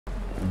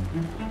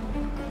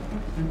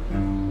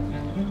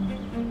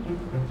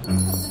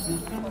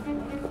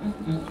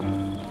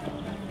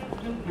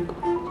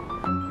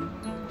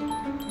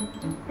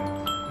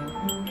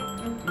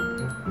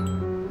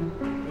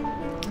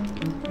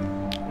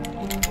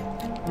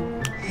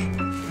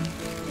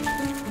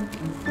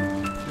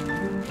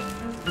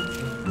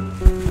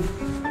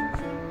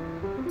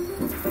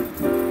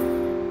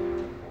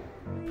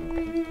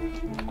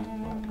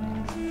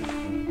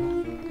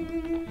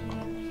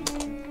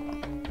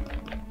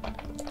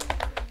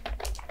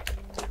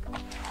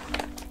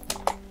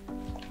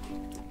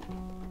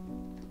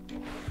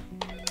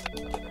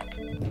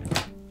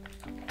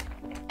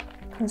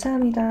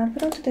감사합니다.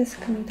 프론트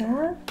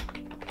데스크입니다.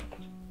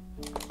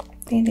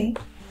 네네.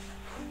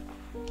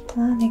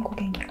 아, 네,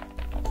 고객님.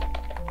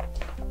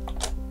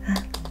 아,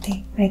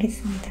 네,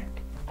 알겠습니다.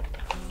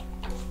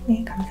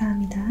 네,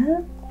 감사합니다.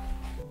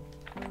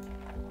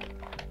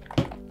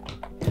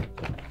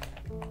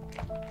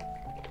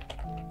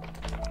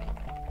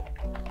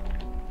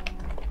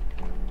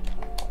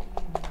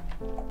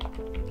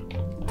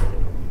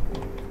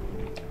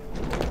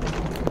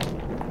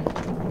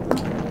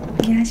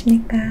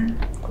 안녕하십니까.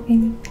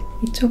 고객님,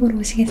 이쪽으로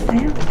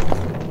오시겠어요?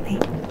 네.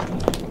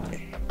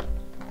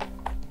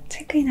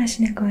 체크인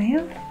하시는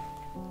거예요?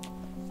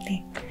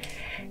 네.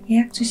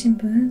 예약 주신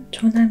분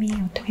조남이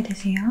어떻게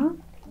되세요?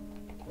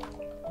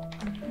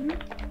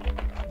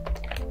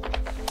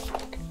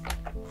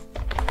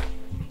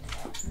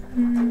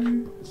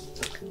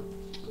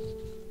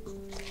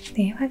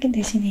 네,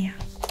 확인되시네요.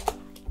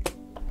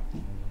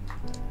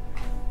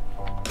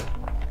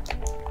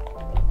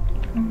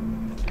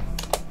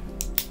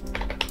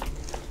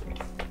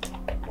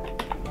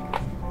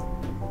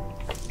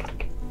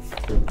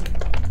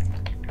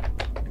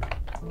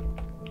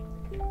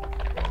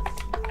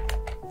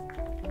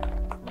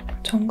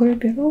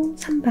 정글뷰로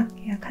 3박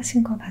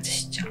예약하신 거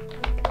맞으시죠?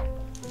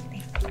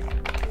 네.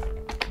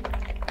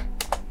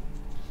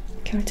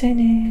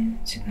 결제는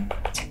지금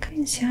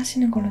체크인 시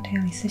하시는 걸로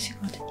되어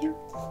있으시거든요.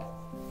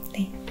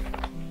 네.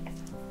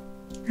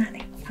 아, 네.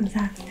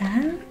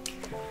 감사합니다.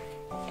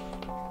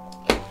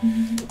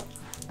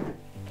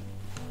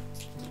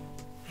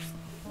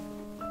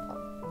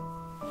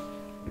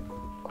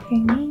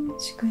 고객님,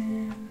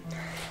 지금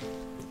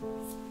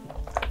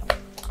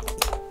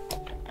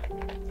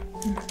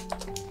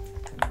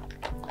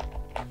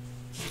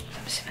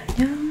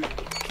잠시만요.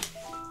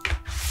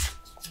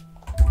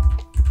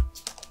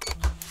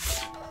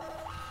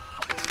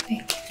 네,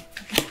 여기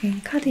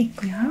고객님 카드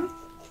있고요.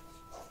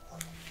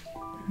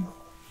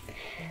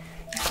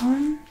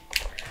 이건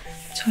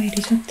저희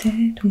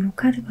리조트 등록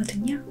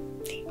카드거든요.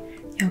 네,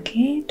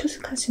 여기에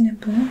투숙하시는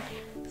분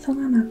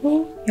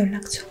성함하고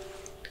연락처,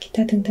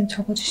 기타 등등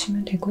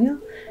적어주시면 되고요.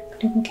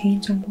 그리고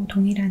개인정보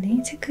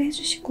동일한에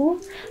체크해주시고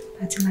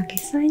마지막에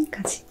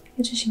사인까지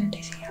해주시면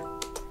되세요.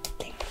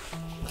 네,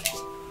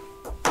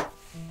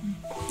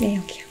 네,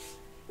 여기요.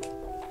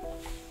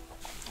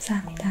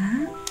 감사합니다.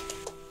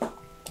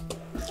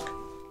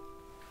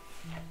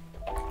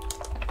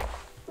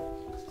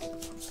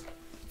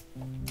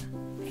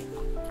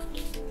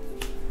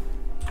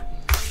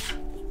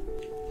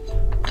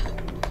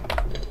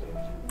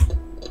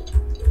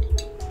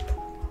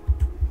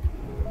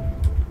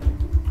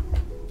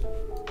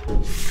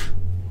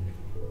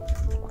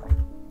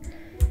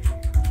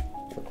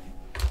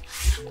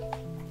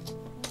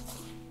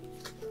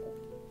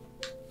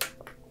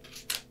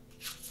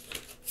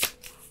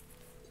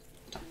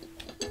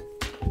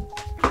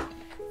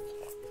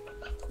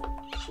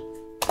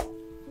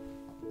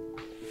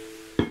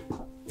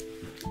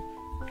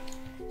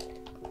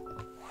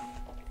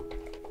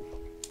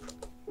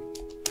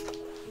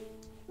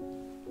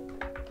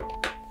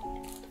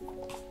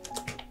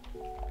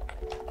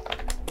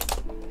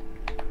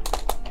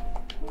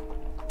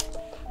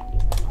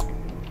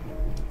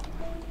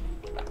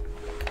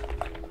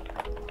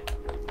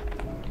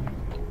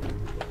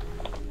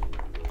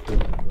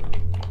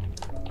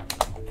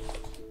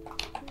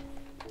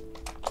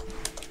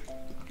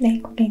 네,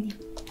 고객님.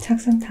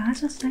 작성 다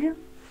하셨어요?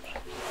 네.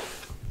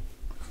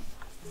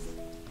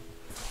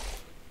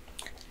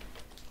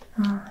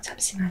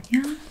 잠시만요.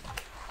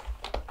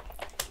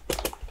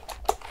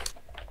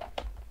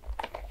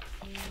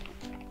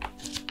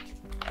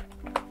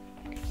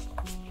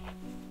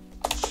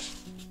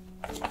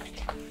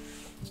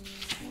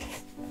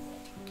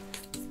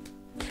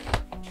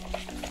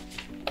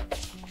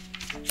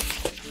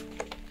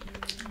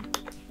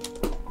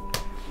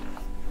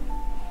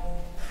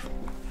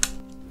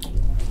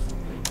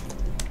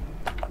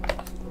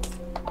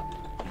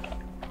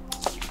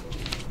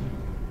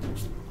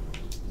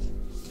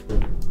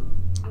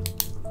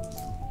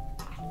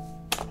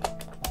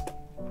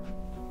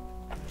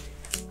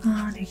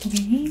 네,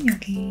 고객님,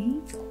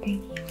 여기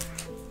고객님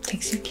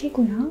객실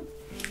키고요.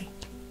 네.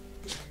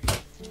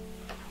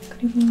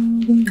 그리고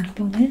룸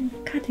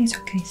넘버는 카드에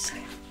적혀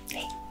있어요.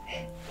 네.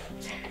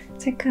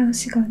 체크아웃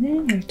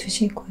시간은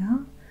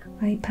 12시이고요.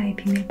 와이파이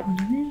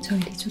비밀번호는 저희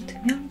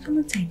리조트명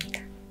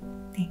소문자입니다.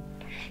 네.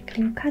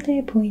 그리고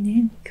카드에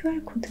보이는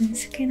QR코드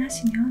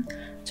스캔하시면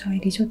저희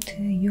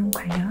리조트 이용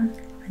관련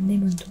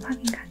안내문도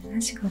확인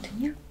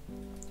가능하시거든요.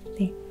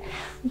 네,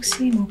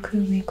 혹시 뭐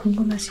그 외에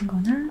궁금하신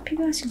거나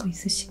필요하신 거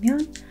있으시면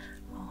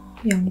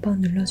 0번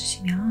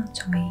눌러주시면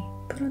저희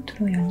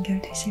프론트로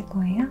연결되실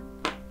거예요.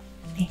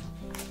 네,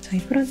 저희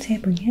프론트에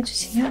문의해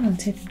주시면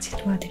언제든지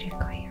도와드릴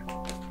거예요.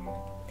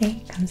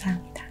 네,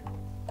 감사합니다.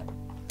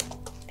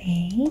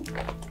 네.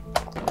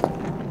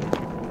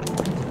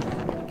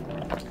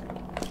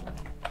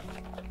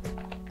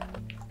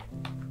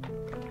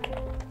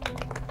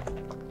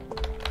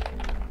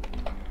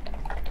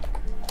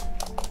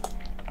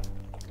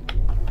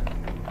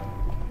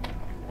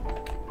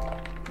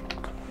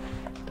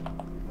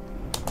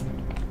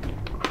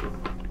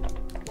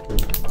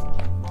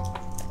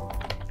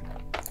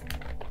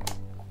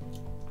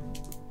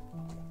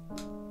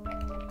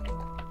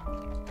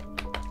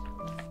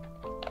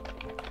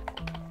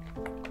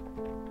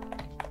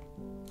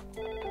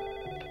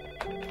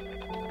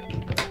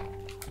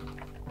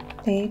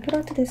 네,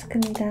 프론트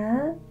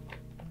데스크입니다.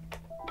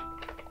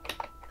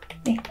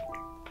 네.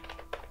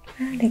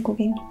 네,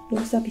 고객님,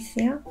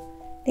 룸서비스요?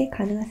 네,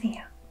 가능하세요.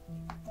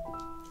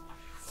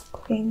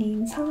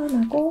 고객님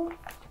성함하고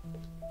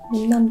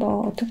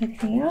룸넘버 어떻게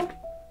되세요?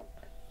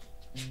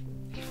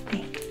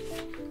 네.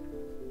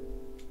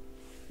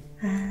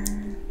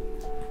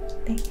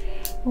 네.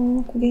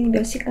 고객님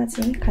몇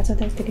시까지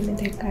가져다 드리면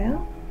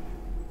될까요?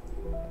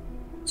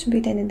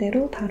 준비되는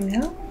대로 바로요?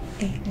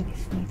 네,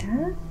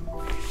 알겠습니다.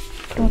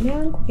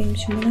 그러면 고객님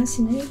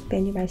주문하시는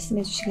메뉴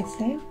말씀해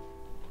주시겠어요?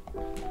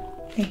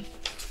 네.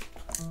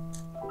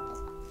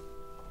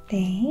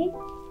 네.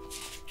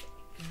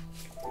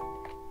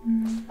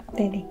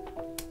 네네.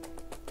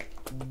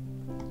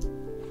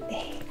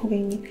 네,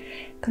 고객님.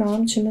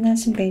 그럼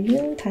주문하신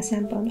메뉴 다시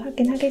한번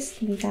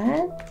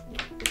확인하겠습니다.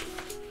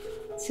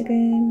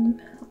 지금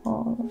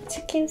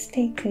치킨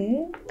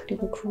스테이크,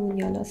 그리고 구운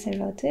연어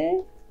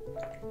샐러드,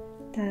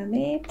 그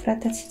다음에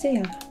브라타 치즈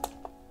연어,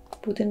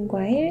 모든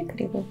과일,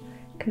 그리고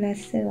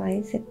글라스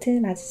와인 세트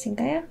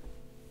맞으신가요?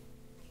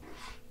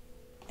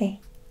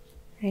 네,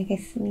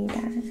 알겠습니다.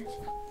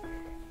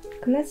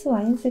 글라스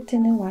와인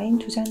세트는 와인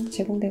 2잔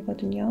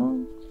제공되거든요.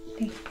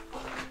 네,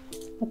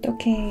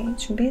 어떻게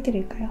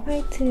준비해드릴까요?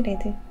 화이트,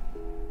 레드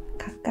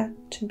각각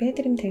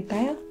준비해드리면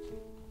될까요?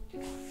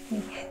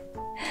 네,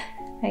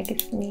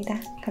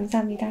 알겠습니다.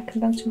 감사합니다.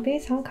 금방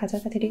준비해서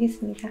가져다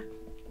드리겠습니다.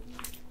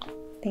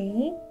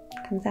 네,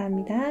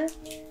 감사합니다.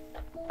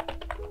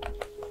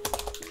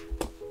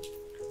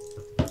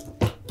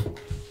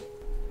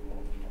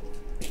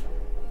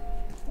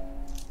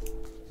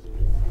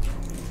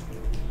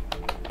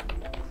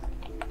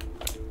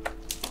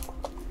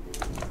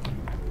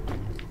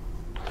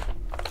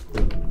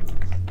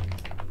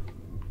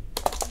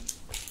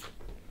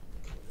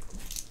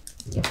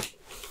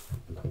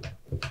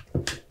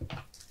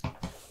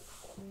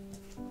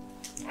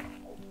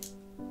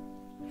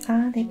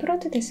 네,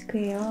 프론트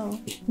데스크예요.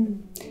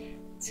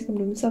 지금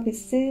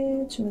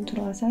룸서비스 주문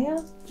들어와서요.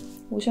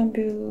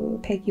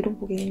 오션뷰 102호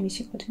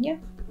고객님이시거든요.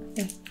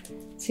 네,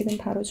 지금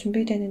바로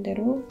준비되는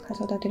대로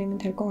가져다 드리면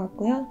될 것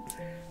같고요.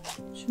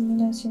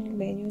 주문하신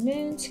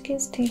메뉴는 치킨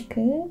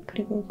스테이크,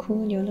 그리고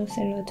구운 연어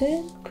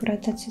샐러드,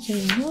 브라타 치즈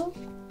연어,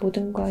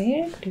 모든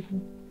과일,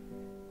 그리고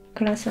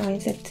글라스 와인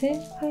세트,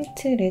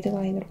 화이트, 레드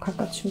와인으로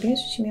각각 준비해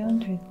주시면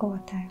될 것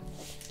같아요.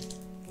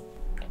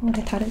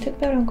 네, 다른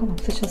특별한 건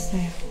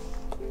없으셨어요.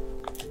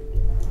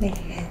 네,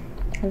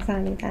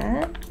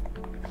 감사합니다.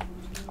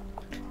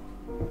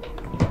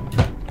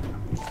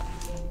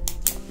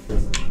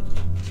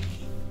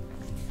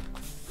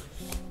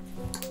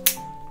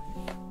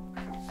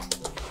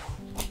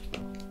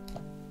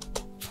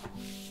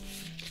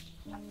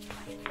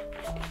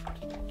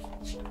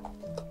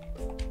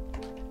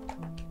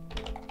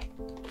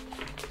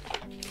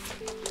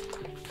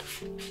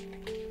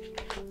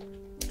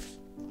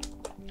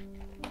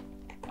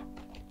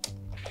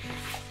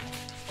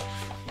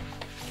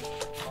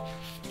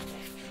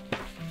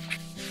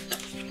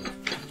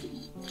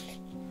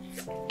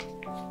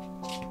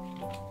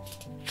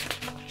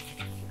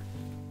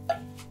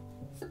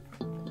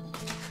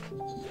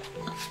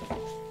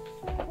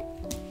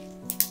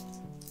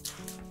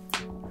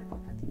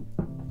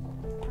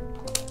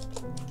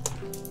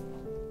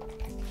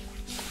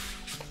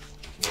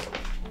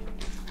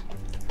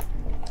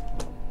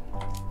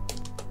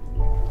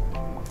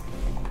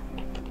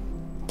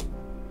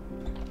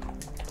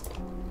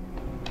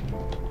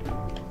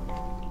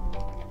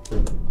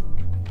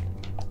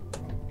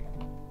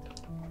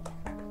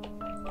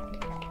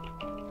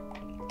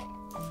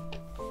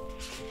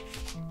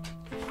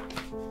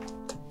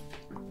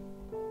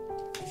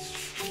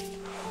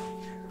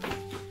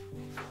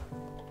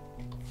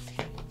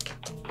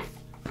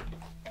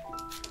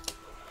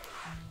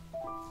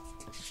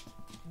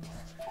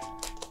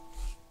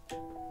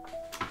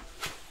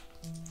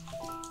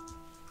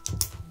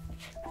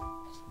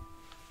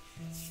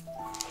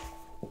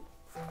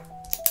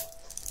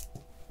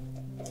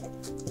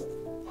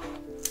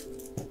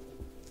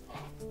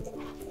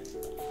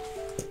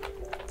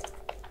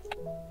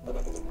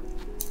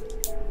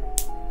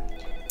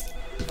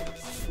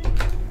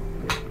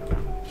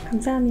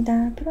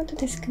 감사합니다. 프론트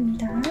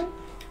데스크입니다.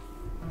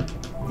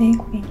 네,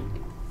 고객님.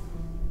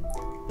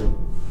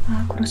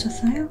 아,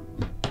 그러셨어요?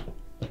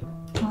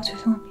 아,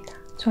 죄송합니다.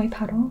 저희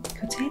바로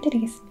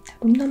교체해드리겠습니다.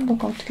 룸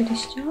넘버가 어떻게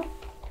되시죠?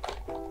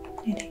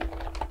 네네.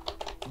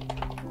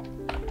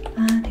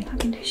 아, 네,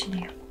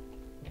 확인되시네요.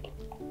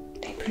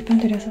 네,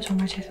 불편드려서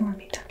정말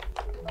죄송합니다.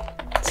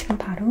 지금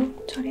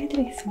바로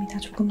처리해드리겠습니다.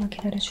 조금만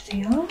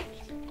기다려주세요.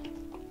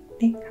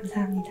 네,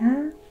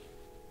 감사합니다.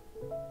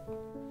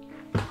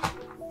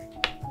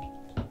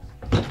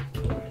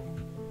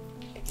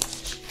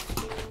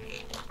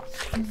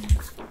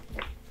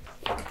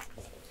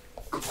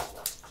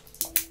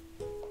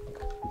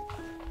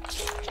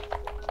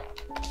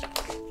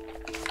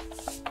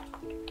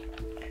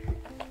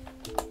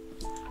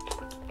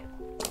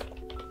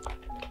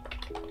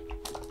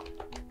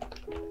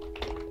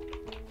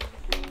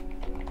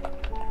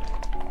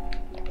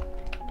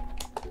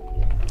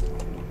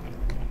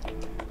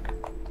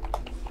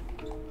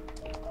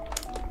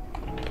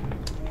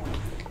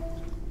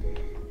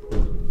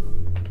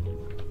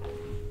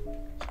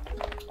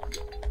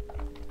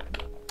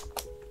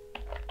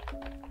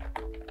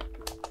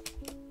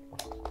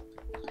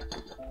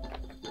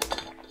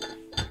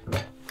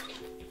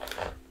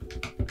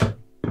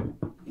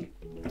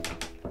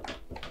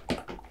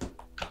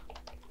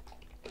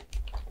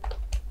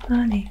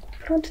 아, 네.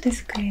 프론트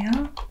데스크예요.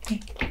 네.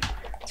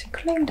 지금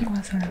클레임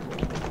들어와서요.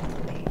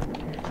 네.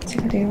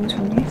 제가 내용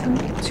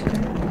정리해서 지금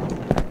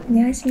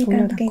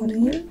안녕하십니까,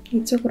 고객님.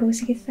 이쪽으로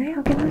오시겠어요?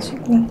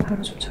 확인하시고 네,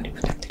 바로 좀 처리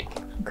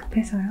부탁드릴게요. 좀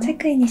급해서요.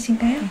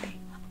 체크인이신가요? 네.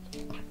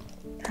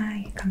 아,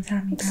 예,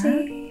 감사합니다.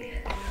 혹시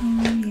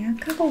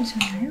예약하고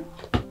오셨나요?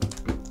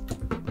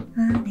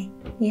 아, 네.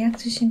 예약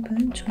주신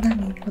분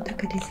조남이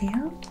어떻게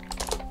되세요?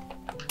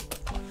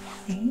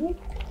 네.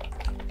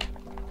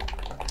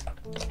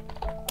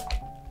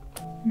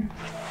 네,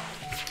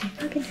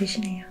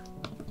 확인되시네요.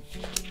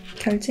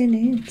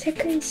 결제는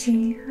체크인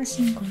시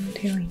하시는 걸로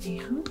되어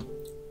있네요.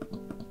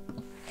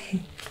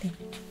 네, 네.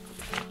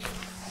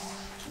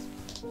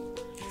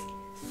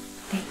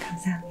 네,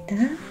 감사합니다.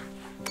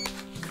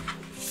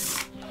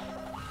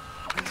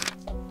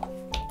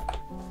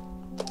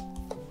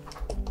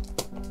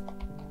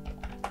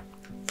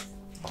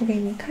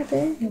 고객님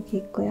카드 여기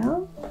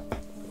있고요.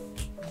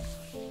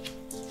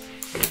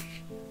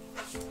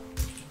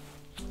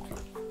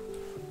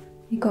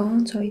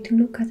 이건 저희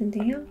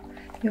등록카드인데요.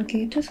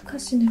 여기에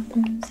투숙하시는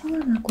분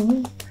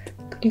성함하고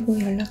그리고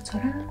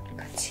연락처랑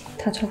같이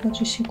다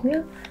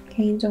적어주시고요.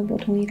 개인정보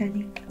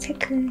동일하게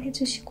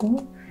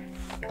체크해주시고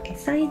이렇게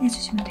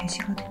사인해주시면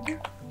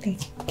되시거든요. 네.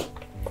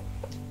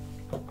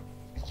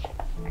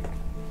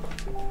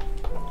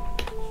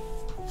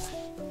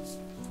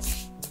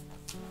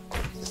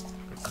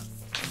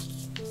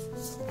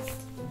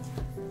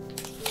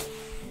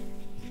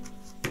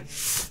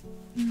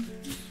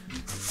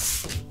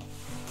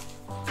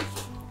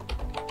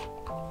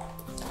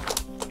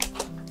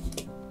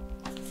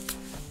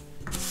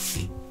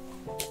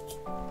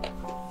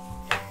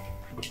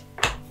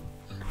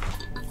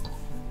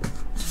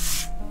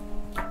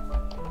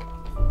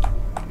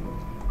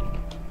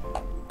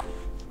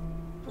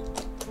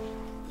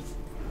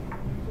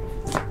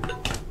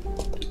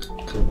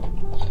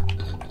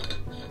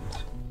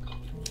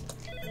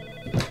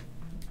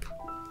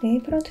 네,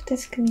 프론트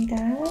데스크입니다.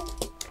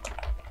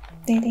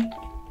 네네.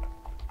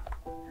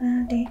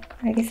 아, 네,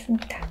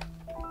 알겠습니다.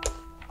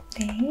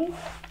 네.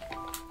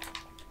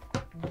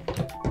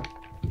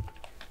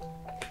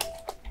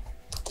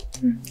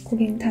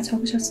 고객님 다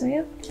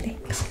적으셨어요? 네,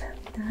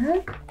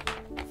 감사합니다.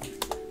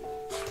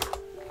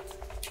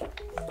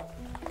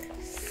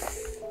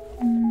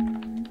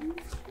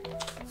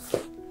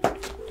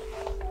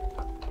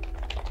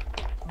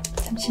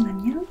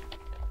 잠시만요.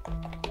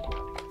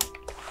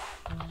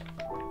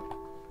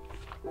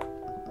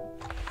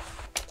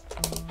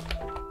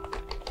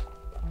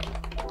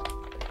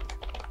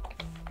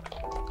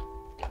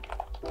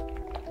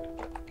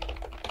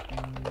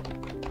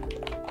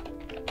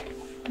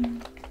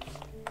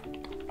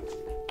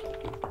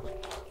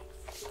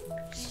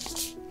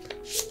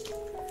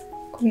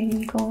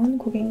 고객님, 이건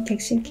고객님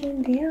객실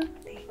키인데요.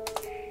 네.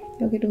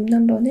 여기 룸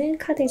넘버는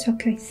카드에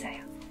적혀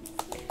있어요.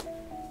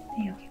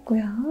 네, 여기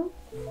있고요.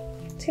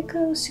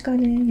 체크아웃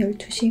시간은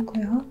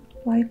 12시이고요.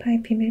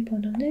 와이파이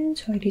비밀번호는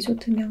저희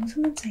리조트명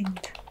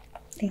소문자입니다.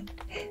 네.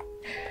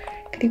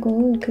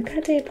 그리고 그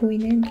카드에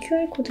보이는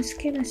QR코드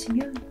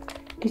스캔하시면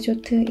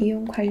리조트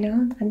이용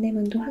관련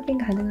안내문도 확인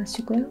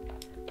가능하시고요.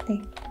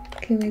 네.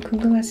 그 외에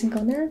궁금하신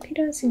거나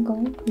필요하신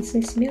거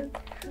있으시면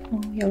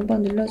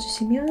 0번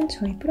눌러주시면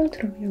저희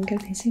프론트로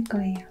연결되실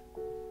거예요.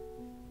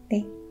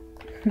 네.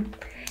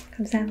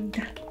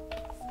 감사합니다.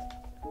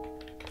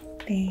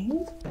 네.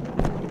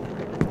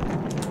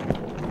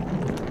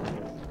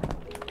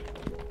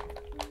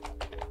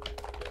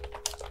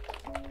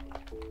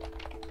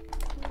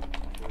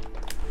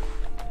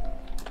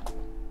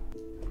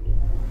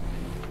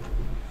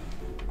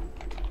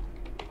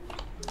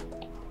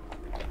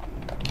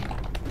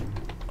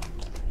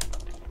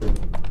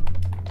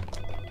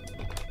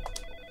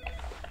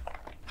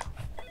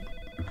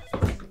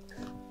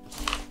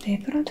 네,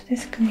 프론트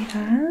데스크입니다.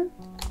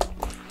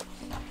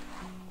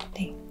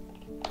 네.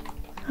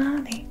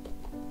 아, 네.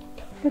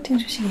 플로팅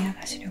조식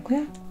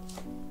예약하시려고요?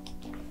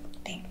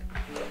 네.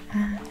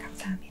 아,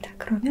 감사합니다.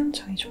 그러면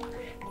저희 좀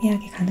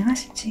예약이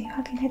가능하실지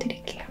확인해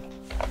드릴게요.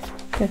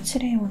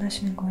 며칠에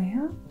원하시는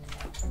거예요?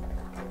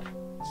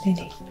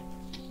 네네.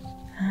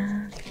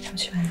 아, 네.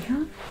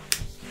 잠시만요.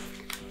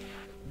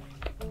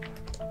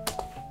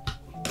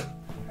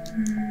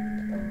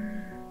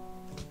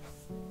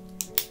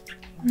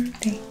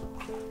 네.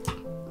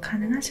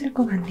 가능하실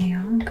것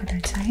같네요. 그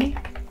날짜에.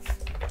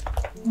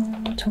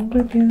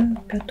 정글뷰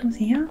몇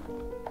호세요?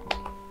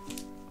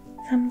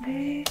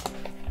 306호.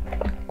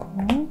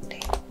 네.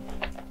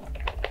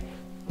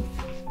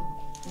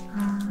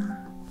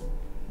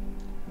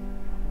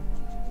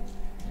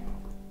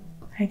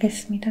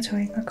 알겠습니다.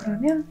 저희가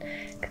그러면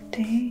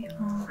그때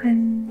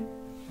한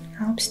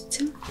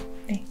 9시쯤?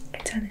 네,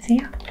 괜찮으세요?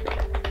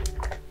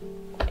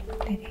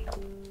 네네. 네,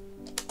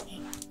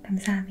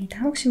 감사합니다.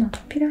 혹시 뭐 더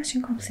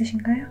필요하신 거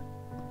없으신가요?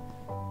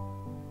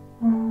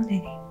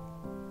 네네.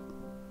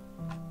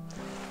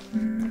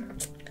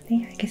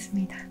 네,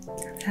 알겠습니다.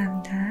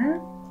 감사합니다.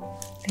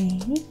 네.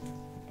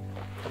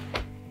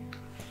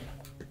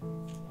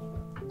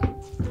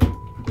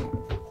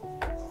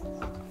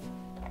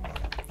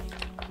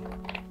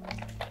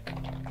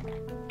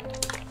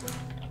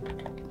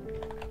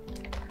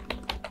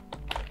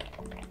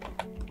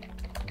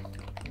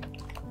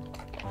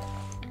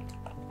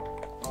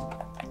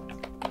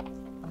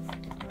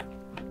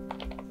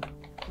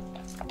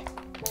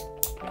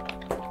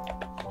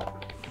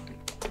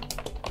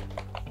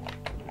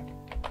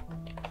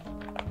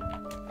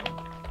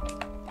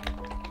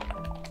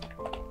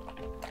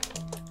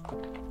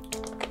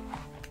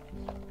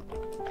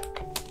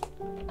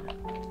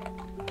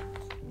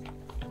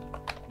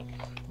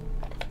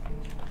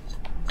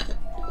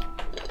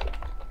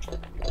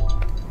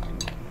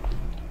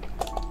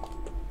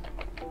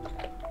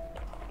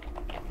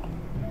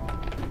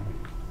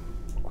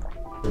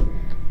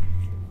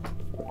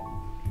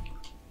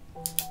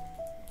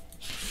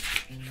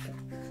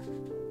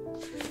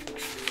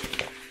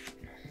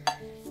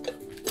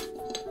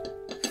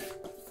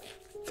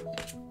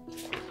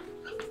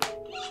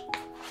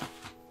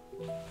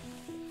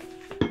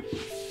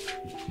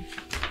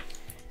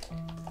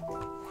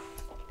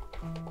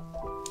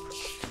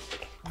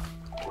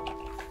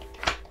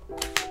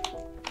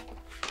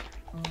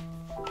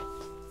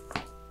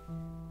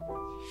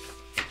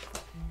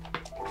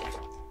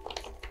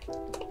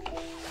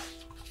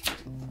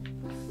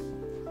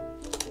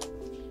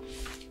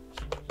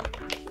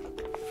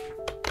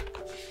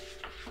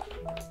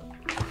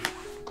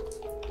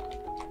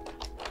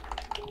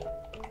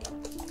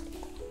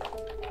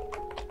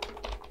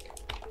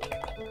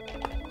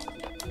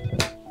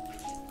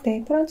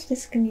 네, 프론트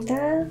데스크입니다.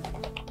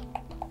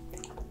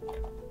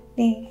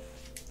 네.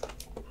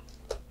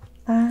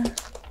 아,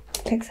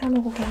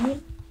 103호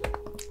고객님.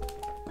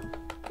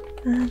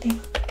 아, 네.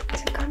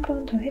 체크 한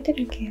번 더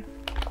해드릴게요.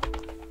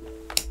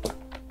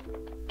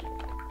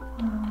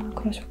 아,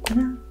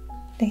 그러셨구나.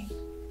 네.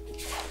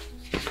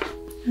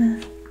 아.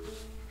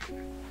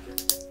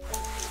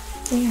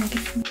 네,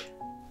 알겠습니다.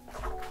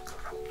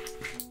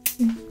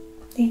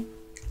 네.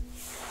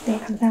 네,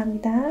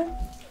 감사합니다.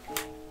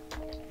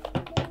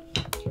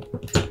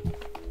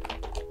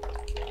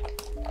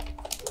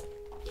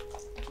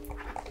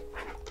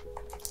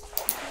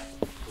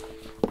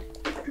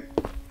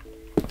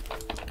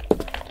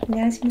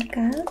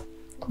 안녕하십니까?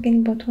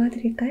 고객님 뭐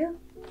도와드릴까요?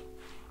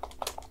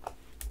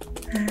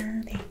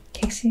 아, 네.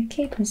 객실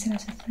키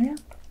분실하셨어요?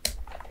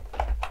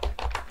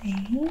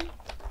 네.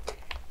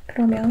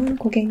 그러면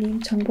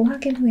고객님 정보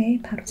확인 후에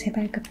바로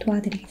재발급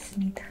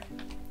도와드리겠습니다.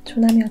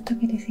 조남이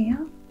어떻게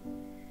되세요?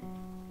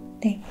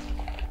 네.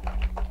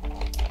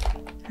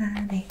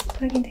 아, 네.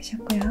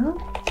 확인되셨고요.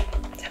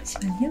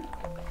 잠시만요.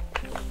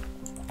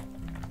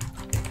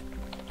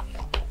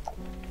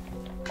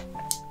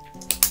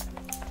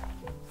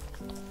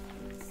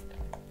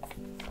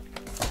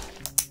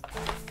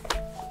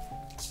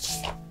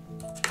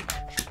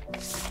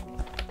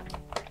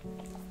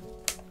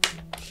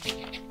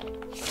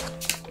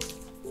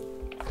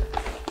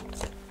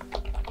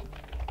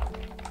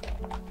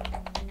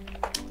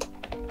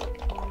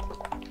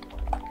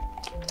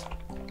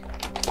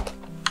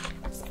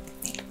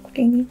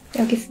 고객님,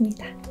 여기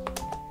있습니다.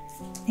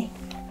 네.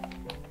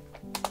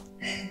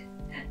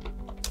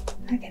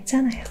 아,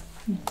 괜찮아요.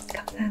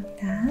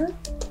 감사합니다.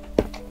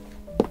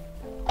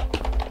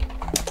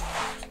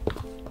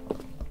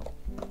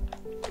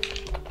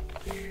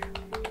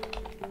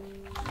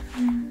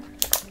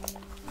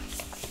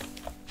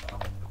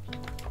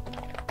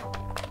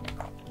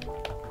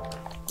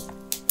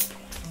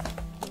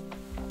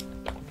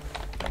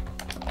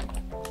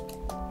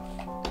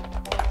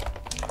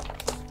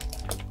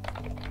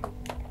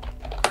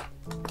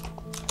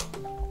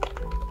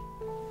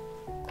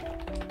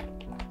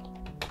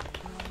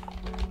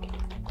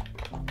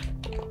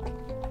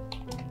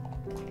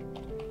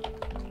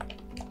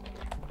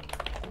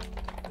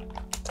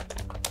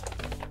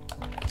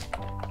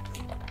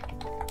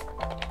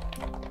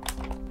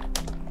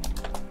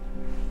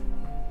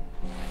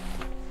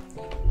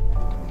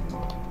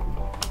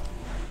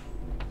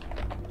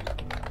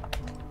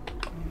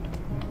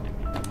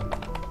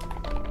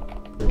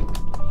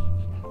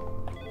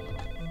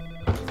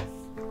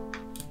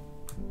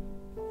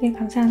 네,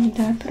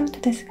 감사합니다.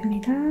 프론트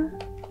데스크입니다.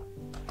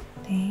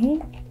 네.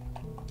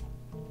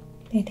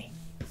 네네.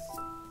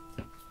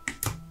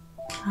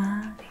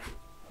 아, 네.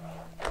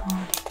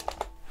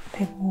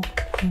 네.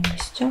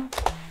 105님이시죠?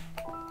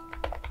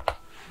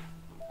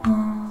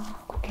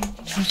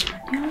 고객님,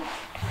 잠시만요.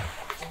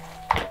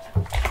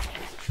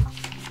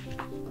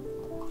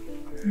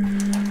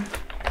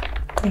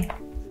 네.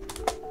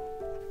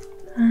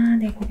 아,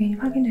 네, 고객님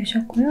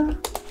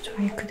확인되셨고요.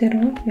 저희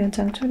그대로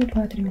연장 처리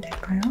도와드리면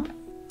될까요?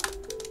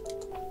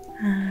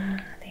 아,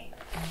 네.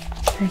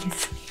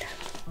 알겠습니다.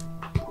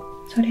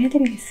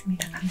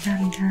 처리해드리겠습니다.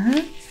 감사합니다.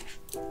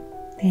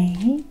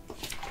 네.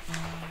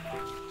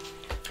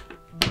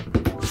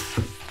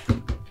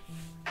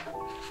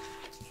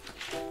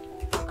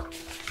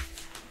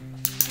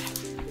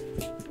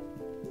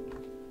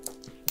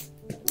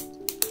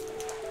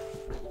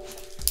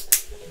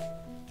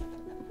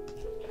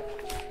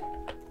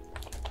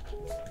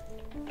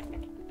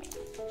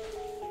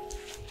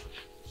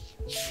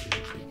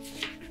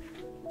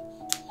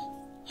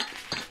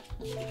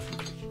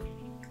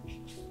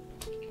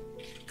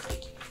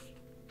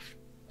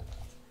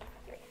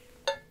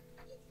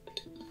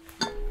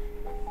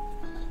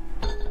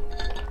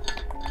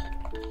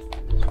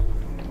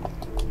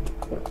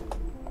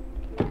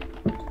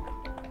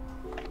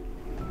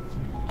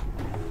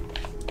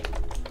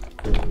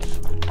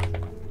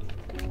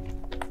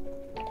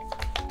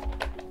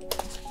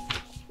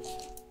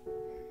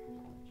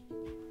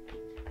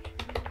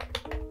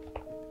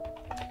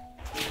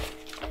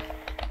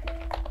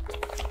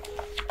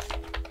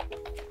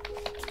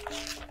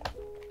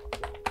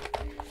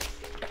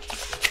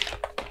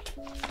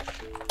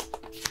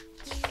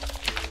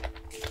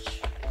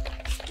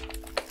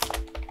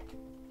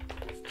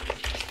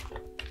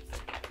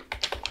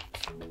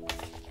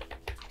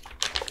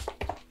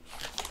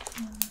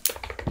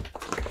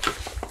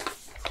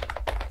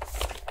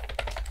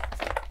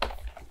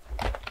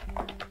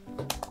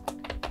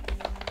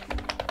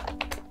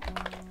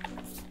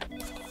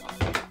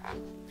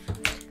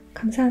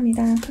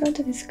 감사합니다.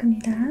 프론트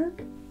데스크입니다.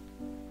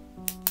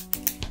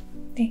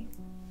 네.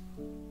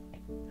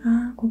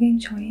 아, 고객님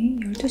저희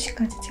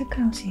 12시까지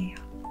체크아웃이에요.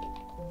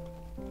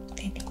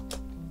 네네.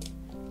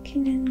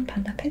 키는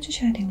반납해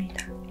주셔야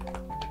됩니다.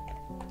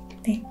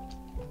 네.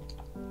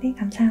 네,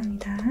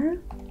 감사합니다.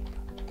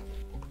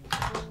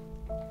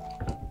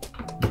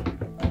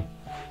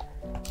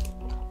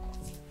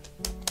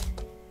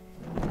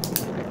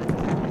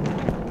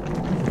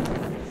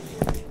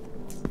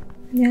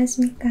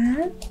 안녕하십니까?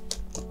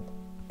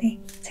 네,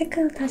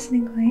 체크아웃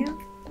하시는 거예요?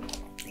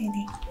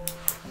 네네.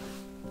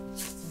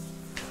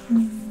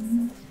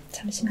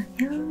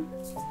 잠시만요.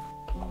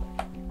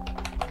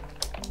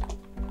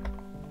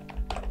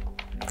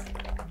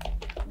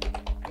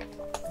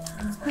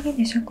 아,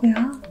 확인되셨고요.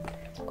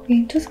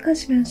 고객님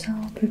투숙하시면서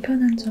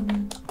불편한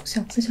점은 혹시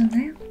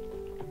없으셨나요?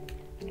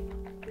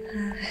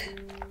 아,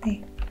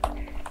 네.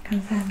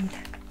 감사합니다.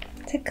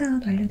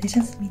 체크아웃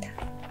완료되셨습니다.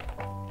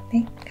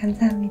 네,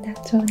 감사합니다.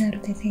 좋은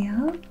하루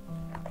되세요.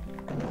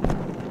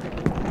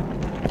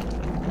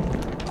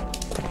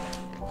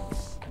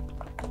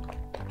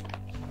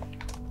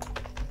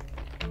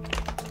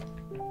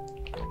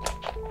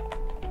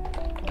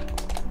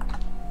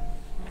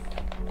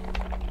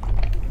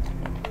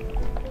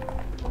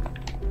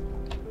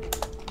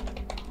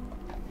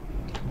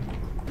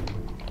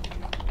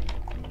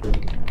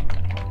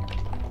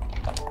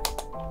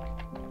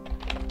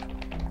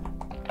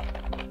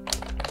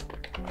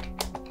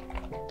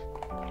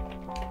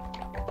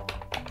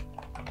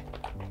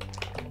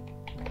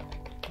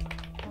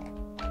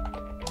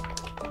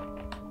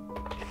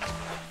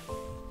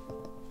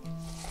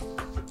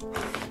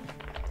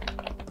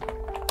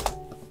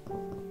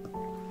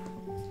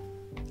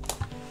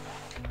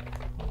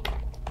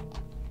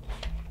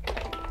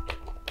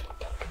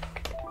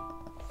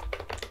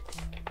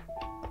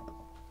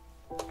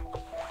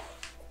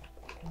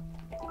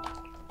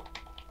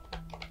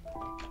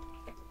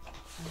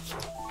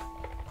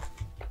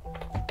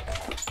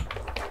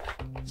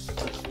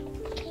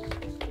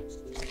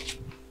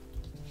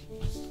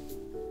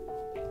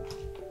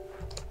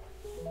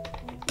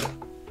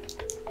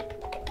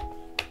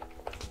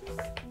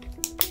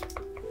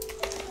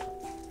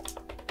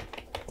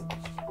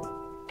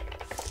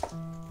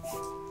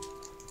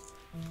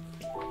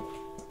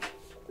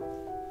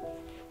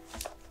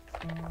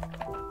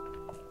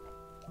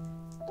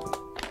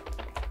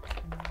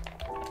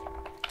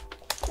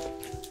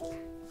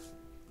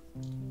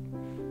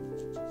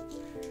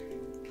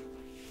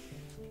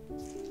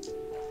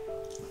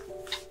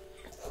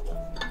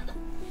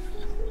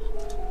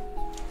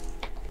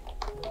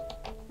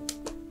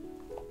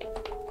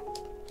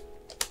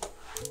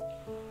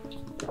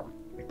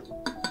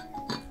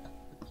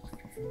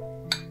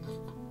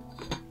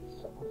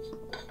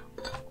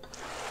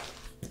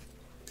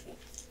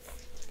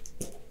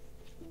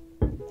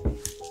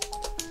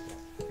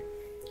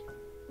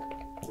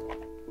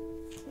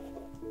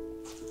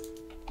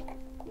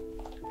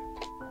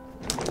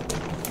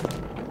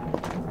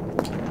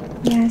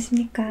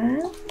 안녕하십니까?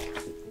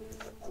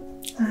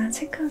 아,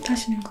 체크아웃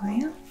하시는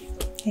거예요?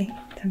 네,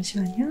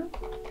 잠시만요.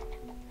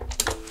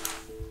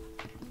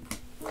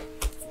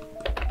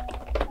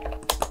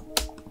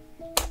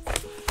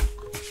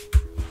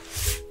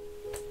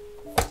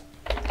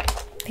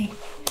 네,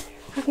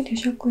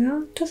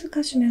 확인되셨고요.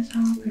 투숙하시면서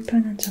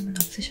불편한 점은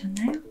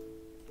없으셨나요?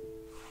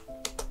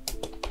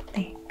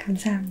 네,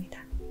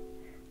 감사합니다.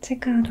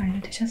 체크아웃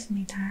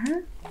완료되셨습니다.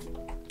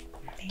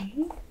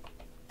 네.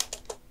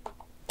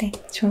 네,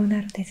 좋은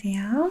하루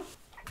되세요.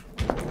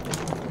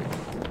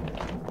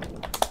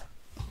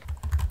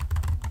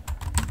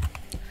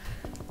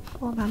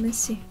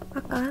 마문씨,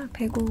 아까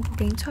배구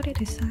고객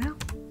처리됐어요?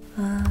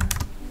 아,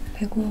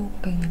 배구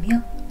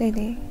고객님이요?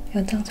 네네.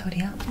 연장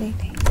처리요?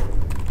 네네.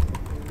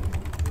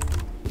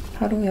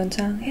 바로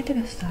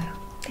연장해드렸어요.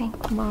 네,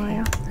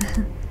 고마워요.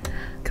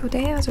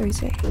 교대해야죠,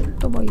 이제.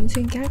 또 뭐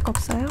인수인계 할 거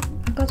없어요?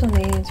 아까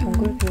전에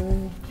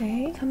정글뷰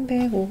네.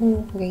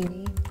 305호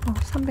고객님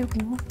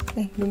 305호?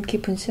 네.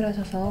 룸키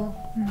분실하셔서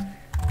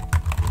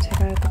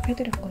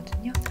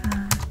재발급해드렸거든요.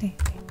 아, 네.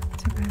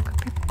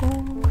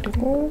 재발급했고,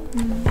 그리고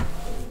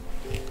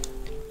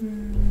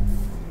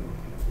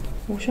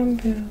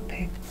오션뷰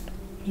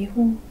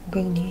 102호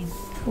고객님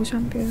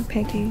오션뷰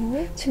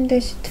 102호 침대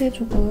시트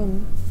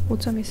조금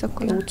 5점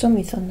있었구나. 5점이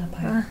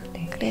있었나봐요. 아,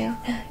 네. 그래요?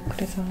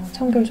 그래서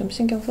청결 좀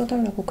신경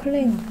써달라고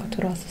클레임가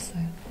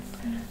들어왔었어요.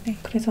 네.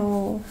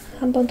 그래서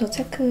한 번 더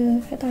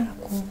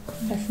체크해달라고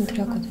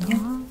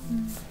말씀드렸거든요.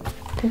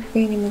 그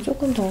고객님은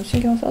조금 더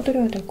신경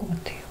써드려야 될 것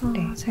같아요.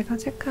 네. 제가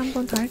체크 한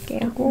번 더 할게요.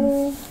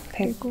 그리고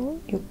그리고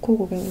 106호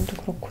고객님도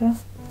그렇고요.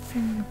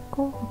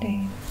 106호?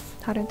 네.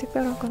 다른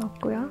특별한 건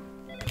없고요.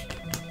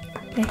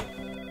 네.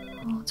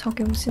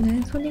 저기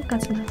오시는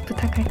손님까지만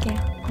부탁할게요.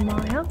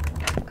 고마워요.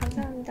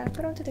 감사합니다.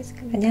 프론트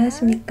데스크입니다.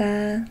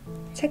 안녕하십니까.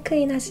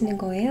 체크인 하시는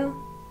거예요?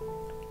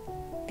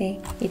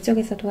 네,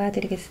 이쪽에서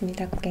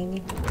도와드리겠습니다,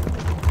 고객님.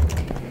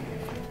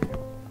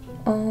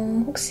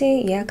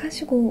 혹시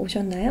예약하시고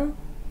오셨나요?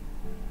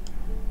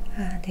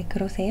 아, 네,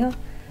 그러세요?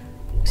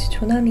 혹시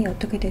조남이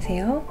어떻게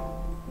되세요?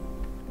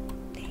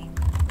 네.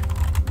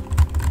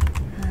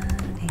 아,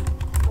 네.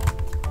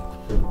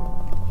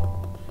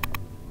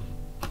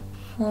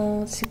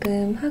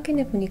 지금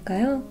확인해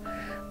보니까요.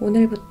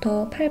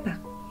 오늘부터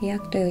 8박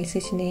예약되어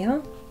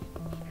있으시네요.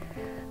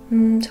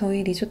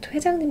 저희 리조트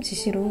회장님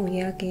지시로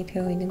예약이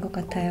되어 있는 것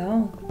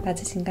같아요.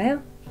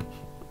 맞으신가요?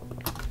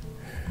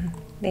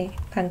 네,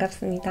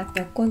 반갑습니다.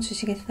 여권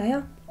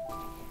주시겠어요?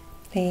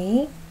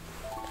 네.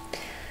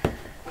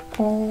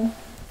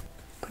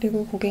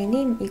 그리고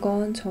고객님,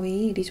 이건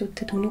저희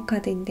리조트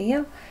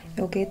등록카드인데요.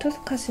 여기에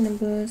투숙하시는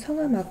분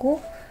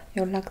성함하고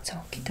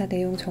연락처, 기타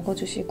내용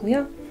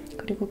적어주시고요.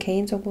 그리고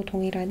개인정보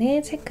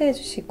동일안에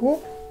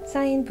체크해주시고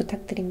사인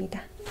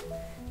부탁드립니다.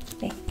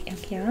 네,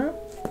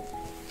 여기요.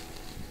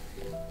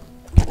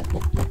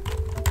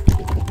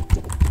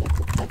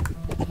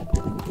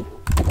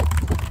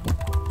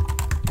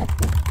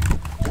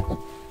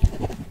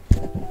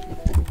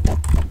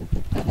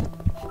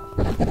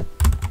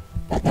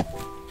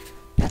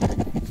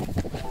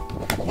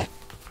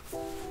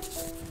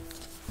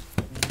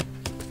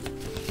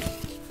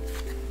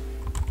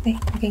 네,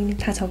 고객님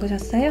다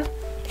적으셨어요? 네,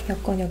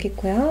 여권 여기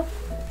있고요.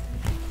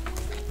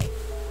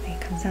 네,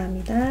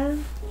 감사합니다.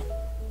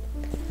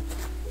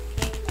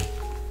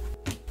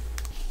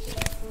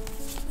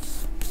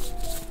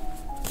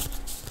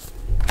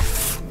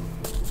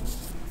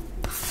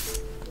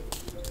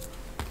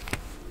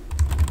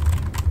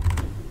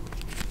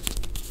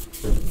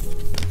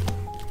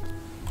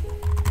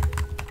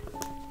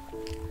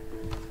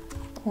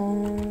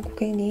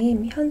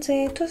 고객님,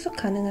 현재 투숙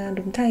가능한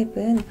룸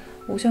타입은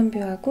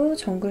오션뷰하고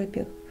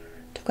정글뷰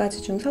두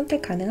가지 중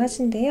선택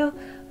가능하신데요.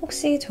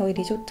 혹시 저희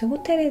리조트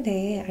호텔에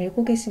대해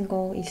알고 계신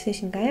거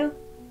있으신가요?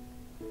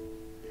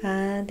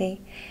 아, 네.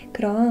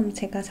 그럼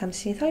제가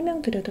잠시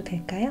설명드려도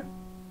될까요?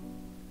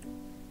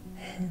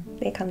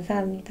 네,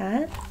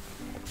 감사합니다.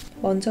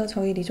 먼저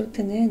저희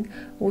리조트는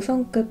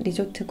 5성급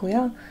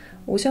리조트고요.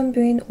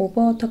 오션뷰인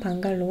오버워터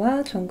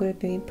방갈로와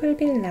정글뷰인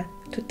풀빌라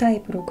두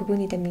타입으로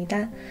구분이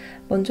됩니다.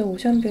 먼저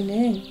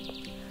오션뷰는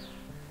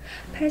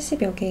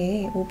 80여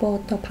개의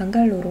오버워터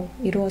방갈로로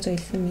이루어져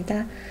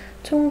있습니다.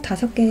 총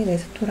 5개의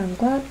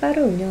레스토랑과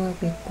바를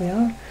운영하고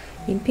있고요.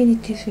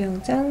 인피니티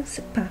수영장,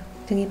 스파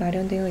등이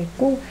마련되어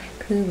있고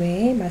그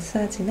외에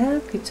마사지나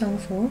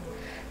귀청소,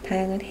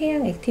 다양한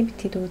해양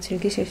액티비티도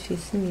즐기실 수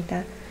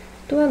있습니다.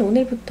 또한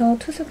오늘부터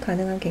투숙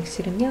가능한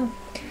객실은요.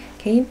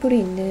 개인풀이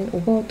있는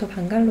오버워터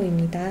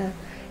방갈로입니다.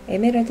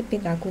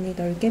 에메랄드빛 라군이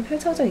넓게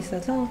펼쳐져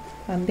있어서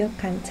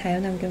완벽한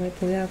자연환경을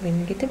보유하고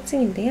있는 게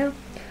특징인데요.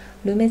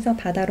 룸에서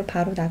바다로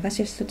바로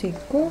나가실 수도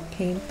있고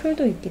개인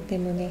풀도 있기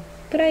때문에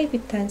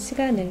프라이빗한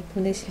시간을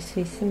보내실 수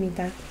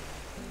있습니다.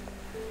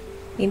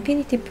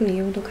 인피니티 풀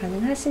이용도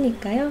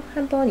가능하시니까요.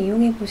 한번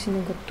이용해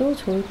보시는 것도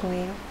좋을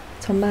거예요.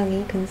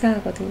 전망이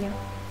근사하거든요.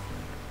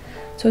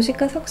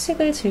 조식과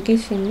석식을 즐길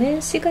수 있는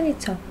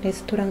시그니처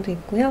레스토랑도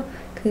있고요.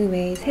 그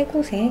외에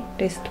 3곳의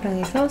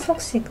레스토랑에서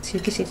석식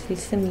즐기실 수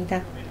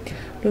있습니다.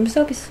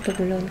 룸서비스도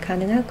물론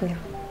가능하고요.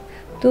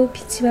 또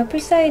비치와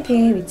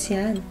풀사이드에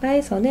위치한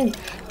바에서는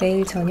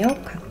매일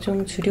저녁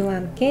각종 주류와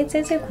함께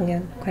재즈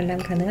공연 관람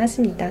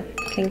가능하십니다.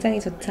 굉장히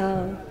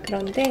좋죠?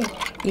 그런데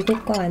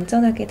이곳과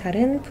완전하게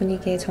다른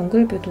분위기의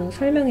정글뷰도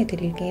설명해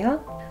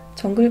드릴게요.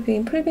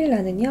 정글뷰인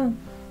풀빌라는요,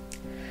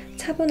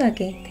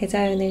 차분하게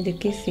대자연을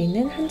느낄 수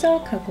있는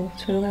한적하고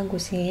조용한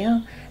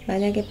곳이에요.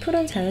 만약에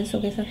푸른 자연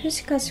속에서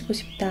휴식하시고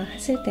싶다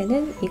하실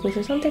때는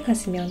이곳을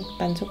선택하시면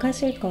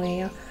만족하실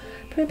거예요.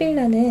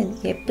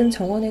 풀빌라는 예쁜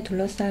정원에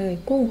둘러싸여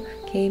있고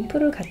개인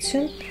풀을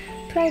갖춘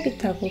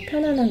프라이빗하고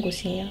편안한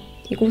곳이에요.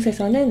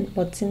 이곳에서는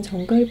멋진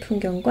정글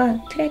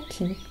풍경과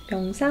트레킹,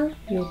 명상,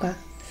 요가,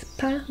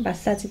 스파,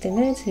 마사지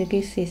등을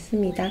즐길 수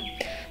있습니다.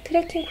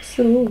 트레킹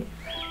코스로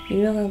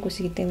유명한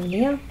곳이기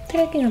때문에요.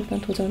 트레킹 한번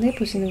도전해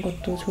보시는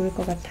것도 좋을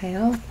것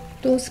같아요.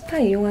 또 스파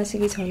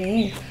이용하시기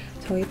전에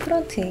저희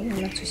프런트에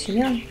연락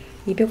주시면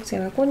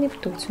입욕제와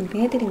꽃잎도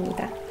준비해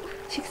드립니다.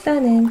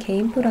 식사는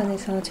개인 풀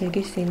안에서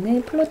즐길 수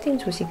있는 플로팅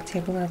조식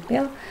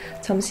제공하고요.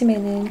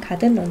 점심에는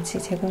가든 런치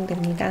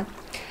제공됩니다.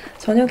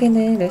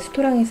 저녁에는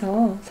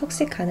레스토랑에서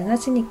석식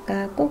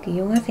가능하시니까 꼭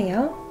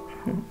이용하세요.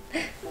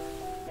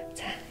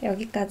 자,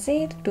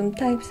 여기까지 룸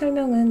타입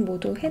설명은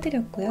모두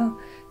해드렸고요.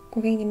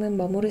 고객님은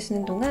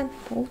머무르시는 동안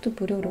모두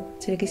무료로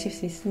즐기실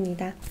수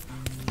있습니다.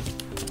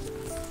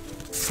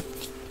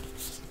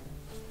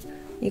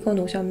 이건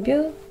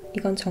오션뷰,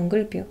 이건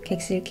정글뷰,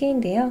 객실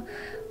키인데요.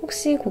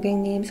 혹시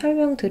고객님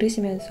설명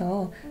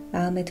들으시면서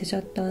마음에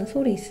드셨던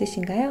소리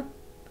있으신가요?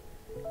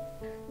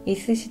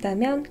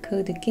 있으시다면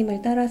그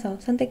느낌을 따라서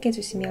선택해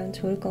주시면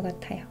좋을 것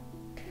같아요.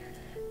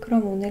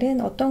 그럼 오늘은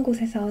어떤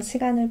곳에서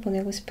시간을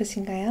보내고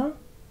싶으신가요?